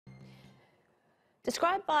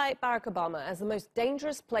Described by Barack Obama as the most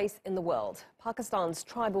dangerous place in the world, Pakistan's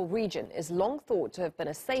tribal region is long thought to have been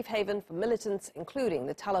a safe haven for militants, including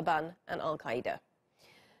the Taliban and Al-Qaeda.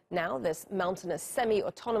 Now, this mountainous,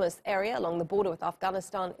 semi-autonomous area along the border with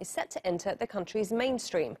Afghanistan is set to enter the country's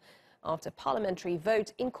mainstream after parliamentary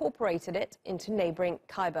vote incorporated it into neighbouring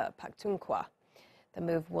Khyber Pakhtunkhwa. The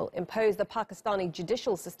move will impose the Pakistani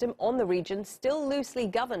judicial system on the region, still loosely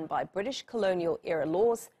governed by British colonial-era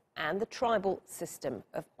laws and the tribal system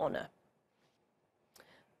of honour.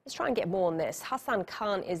 Let's try and get more on this. Hassan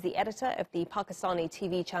Khan is the editor of the Pakistani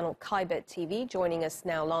TV channel Khyber TV, joining us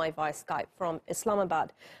now live via Skype from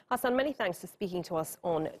Islamabad. Hassan, many thanks for speaking to us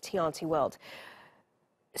on TRT World.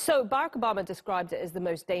 So Barack Obama described it as the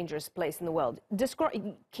most dangerous place in the world.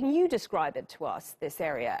 Can you describe it to us, this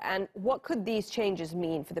area, and what could these changes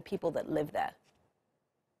mean for the people that live there?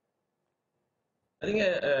 I think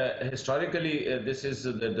historically, this is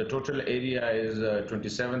the total area is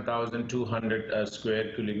 27,200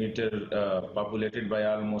 square kilometer, populated by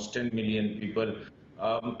almost 10 million people.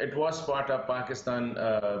 It was part of Pakistan,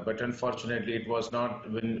 but unfortunately, it was not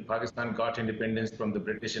when Pakistan got independence from the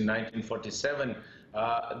British in 1947.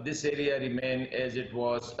 This area remained as it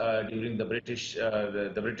was during the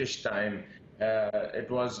British time.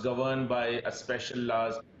 It was governed by special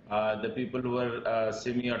laws. The people were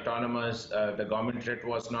semi-autonomous. The government threat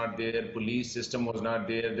was not there. Police system was not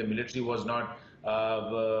there. The military was not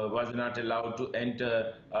allowed to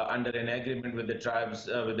enter under an agreement with the tribes,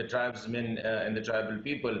 with the tribesmen and the tribal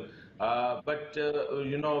people. But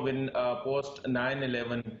you know, when post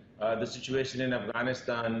 9/11, the situation in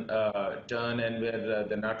Afghanistan turned, and where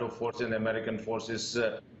the NATO forces and the American forces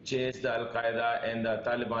chased the Al-Qaeda and the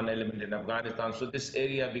Taliban element in Afghanistan. So this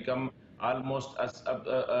area became almost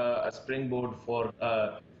a springboard for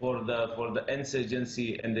the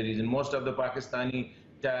insurgency in the region. Most of the Pakistani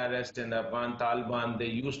terrorists and the Afghan Taliban, they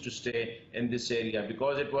used to stay in this area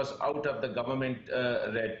because it was out of the government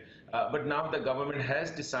red. But now the government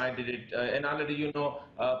has decided it, and already, you know,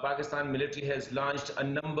 Pakistan military has launched a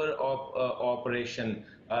number of operations.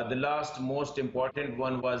 The last most important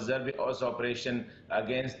one was Zarb-e-Aus operation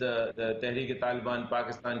against the Tehreek-e-Taliban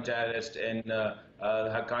Pakistan terrorists and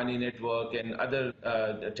Haqqani network and other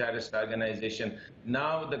terrorist organizations.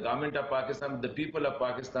 Now the government of Pakistan, the people of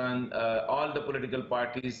Pakistan, all the political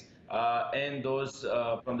parties and those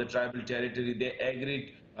from the tribal territory, they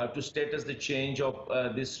agreed to status the change of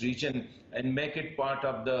this region and make it part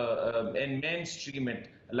of the and mainstream it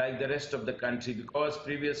like the rest of the country, because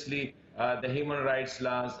previously the human rights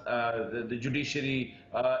laws, the judiciary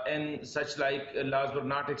and such like laws were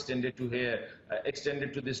not extended to here,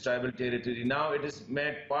 extended to this tribal territory. Now it is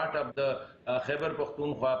made part of the Khyber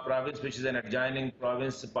Pakhtunkhwa province, which is an adjoining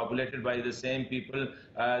province populated by the same people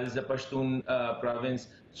as the Pashtun province.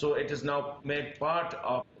 So it is now made part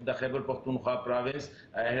of the Khyber Pakhtunkhwa province.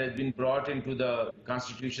 It has been brought into the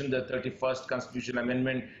constitution. The 31st constitutional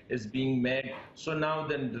amendment is being made. So now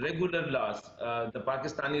the regular laws, the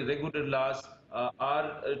Pakistani regular laws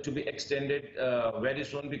are to be extended very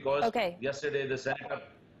soon, because yesterday the Senate...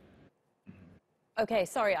 Okay,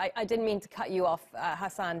 sorry, I didn't mean to cut you off,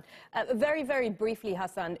 Hassan. Very, very briefly,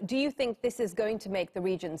 Hassan, do you think this is going to make the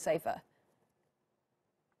region safer?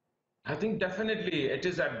 I think definitely it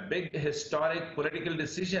is a big historic political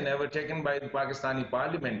decision ever taken by the Pakistani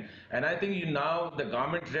parliament. And I think now the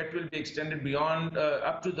government threat will be extended beyond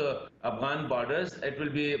up to the Afghan borders. It will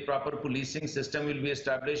be a proper policing system will be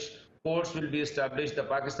established, courts will be established, the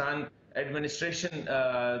Pakistan administration,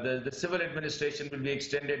 the civil administration will be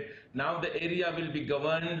extended. Now the area will be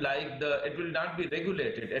governed like it will not be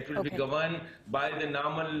regulated. It will be governed by the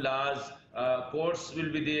normal laws. Courts will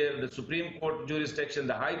be there, the Supreme Court jurisdiction,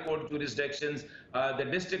 the High Court jurisdictions, the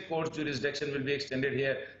District Court jurisdiction will be extended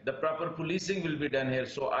here. The proper policing will be done here.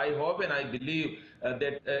 So I hope and I believe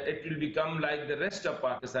that it will become like the rest of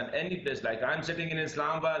Pakistan, any place. Like I'm sitting in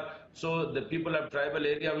Islamabad, so the people of tribal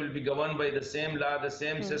area will be governed by the same law, the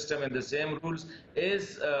same system and the same rules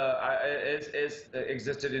as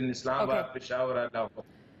existed in Islamabad, Peshawar, and Lahore.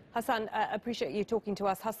 Hassan, I appreciate you talking to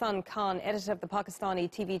us. Hassan Khan, editor of the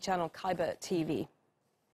Pakistani TV channel Khyber TV.